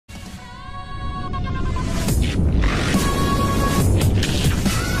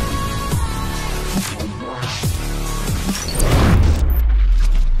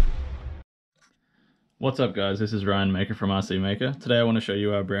What's up guys, this is Ryan Maker from RC Maker. Today I want to show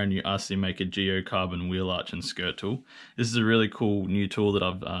you our brand new RC Maker Geocarbon wheel arch and skirt tool. This is a really cool new tool that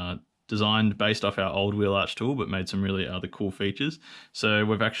I've designed based off our old wheel arch tool, but made some really other cool features. So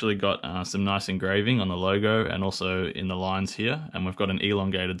we've actually got some nice engraving on the logo and also in the lines here, and we've got an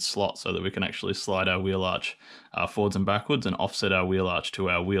elongated slot so that we can actually slide our wheel arch forwards and backwards and offset our wheel arch to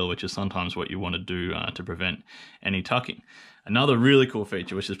our wheel, which is sometimes what you want to do to prevent any tucking. Another really cool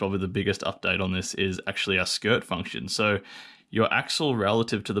feature, which is probably the biggest update on this, is actually our skirt function. So your axle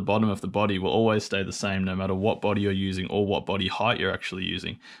relative to the bottom of the body will always stay the same no matter what body you're using or what body height you're actually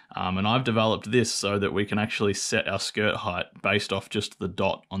using. And I've developed this so that we can actually set our skirt height based off just the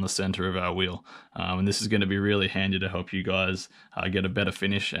dot on the center of our wheel. And this is going to be really handy to help you guys get a better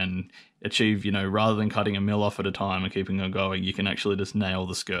finish and achieve, rather than cutting a mil off at a time and keeping it going, you can actually just nail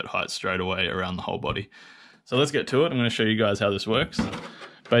the skirt height straight away around the whole body. So let's get to it. I'm going to show you guys how this works.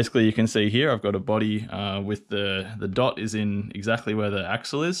 Basically, you can see here I've got a body with the dot is in exactly where the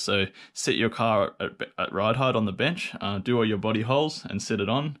axle is. So sit your car at ride height on the bench, do all your body holes and sit it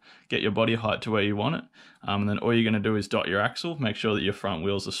on, get your body height to where you want it. And then all you're going to do is dot your axle, make sure that your front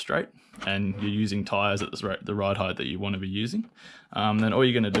wheels are straight and you're using tires at the ride height that you want to be using. Then all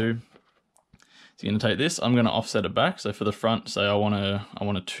you're going to do is you're going to take this, I'm going to offset it back. So for the front, say I want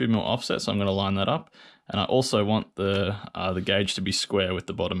a 2 mil offset, so I'm going to line that up. And I also want the gauge to be square with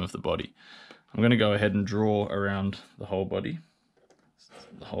the bottom of the body. I'm going to go ahead and draw around the whole body,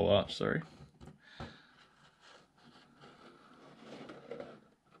 the whole arch, sorry.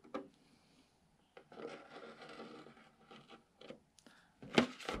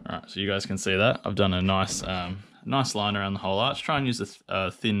 Alright, so you guys can see that. I've done a nice line around the whole arch. Try and use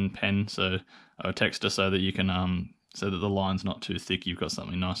a thin pen or a texter so that you can, so that the line's not too thick, you've got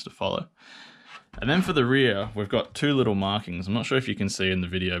something nice to follow. And then for the rear, we've got two little markings. I'm not sure if you can see in the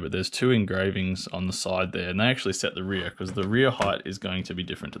video, but there's two engravings on the side there, and they actually set the rear because the rear height is going to be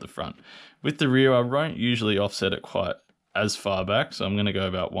different to the front. With the rear, I won't usually offset it quite as far back, so I'm going to go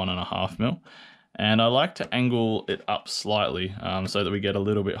about 1.5 mil. And I like to angle it up slightly so that we get a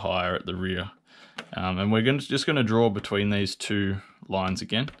little bit higher at the rear. And we're just going to draw between these two lines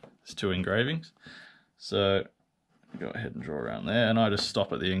again, these two engravings. So go ahead and draw around there, and I just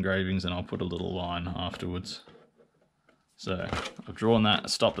stop at the engravings and I'll put a little line afterwards. So I've drawn that,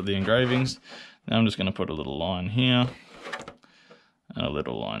 stopped at the engravings. Now I'm just going to put a little line here and a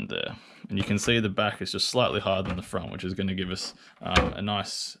little line there. And you can see the back is just slightly higher than the front, which is going to give us a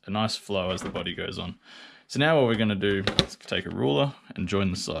nice flow as the body goes on. So now what we're going to do is take a ruler and join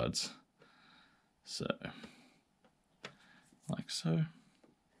the sides. So, like so.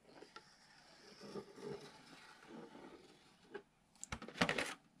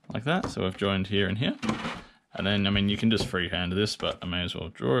 Like that, so I've joined here and here. And then, you can just freehand this, but I may as well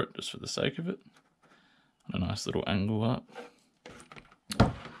draw it just for the sake of it. And a nice little angle up.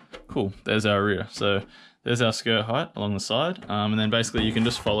 Cool, there's our rear. So there's our skirt height along the side. And then basically you can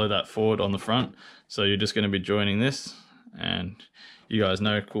just follow that forward on the front. So you're just gonna be joining this, and you guys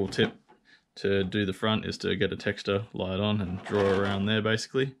know, cool tip to do the front is to get a texter light on and draw around there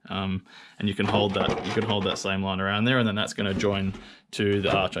basically. And you can hold that same line around there, and then that's gonna join to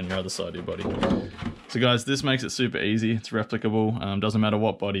the arch on your other side of your body. So guys, this makes it super easy. It's replicable. Doesn't matter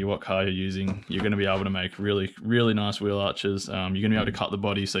what body, what car you're using. You're going to be able to make really, really nice wheel arches. You're going to be able to cut the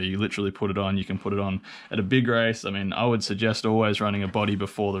body, so you literally put it on. You can put it on at a big race. I would suggest always running a body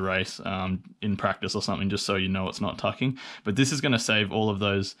before the race in practice or something, just so you know it's not tucking. But this is going to save all of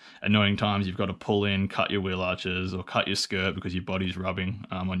those annoying times you've got to pull in, cut your wheel arches, or cut your skirt because your body's rubbing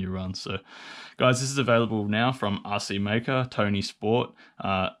on your runs. So guys, this is available now from RC Maker, Tony Sport,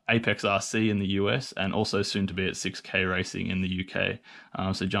 Apex RC in the US, and also soon to be at 6K Racing in the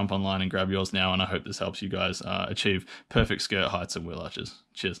UK. So jump online and grab yours now, and I hope this helps you guys achieve perfect skirt heights and wheel arches.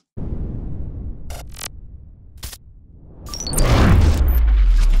 Cheers.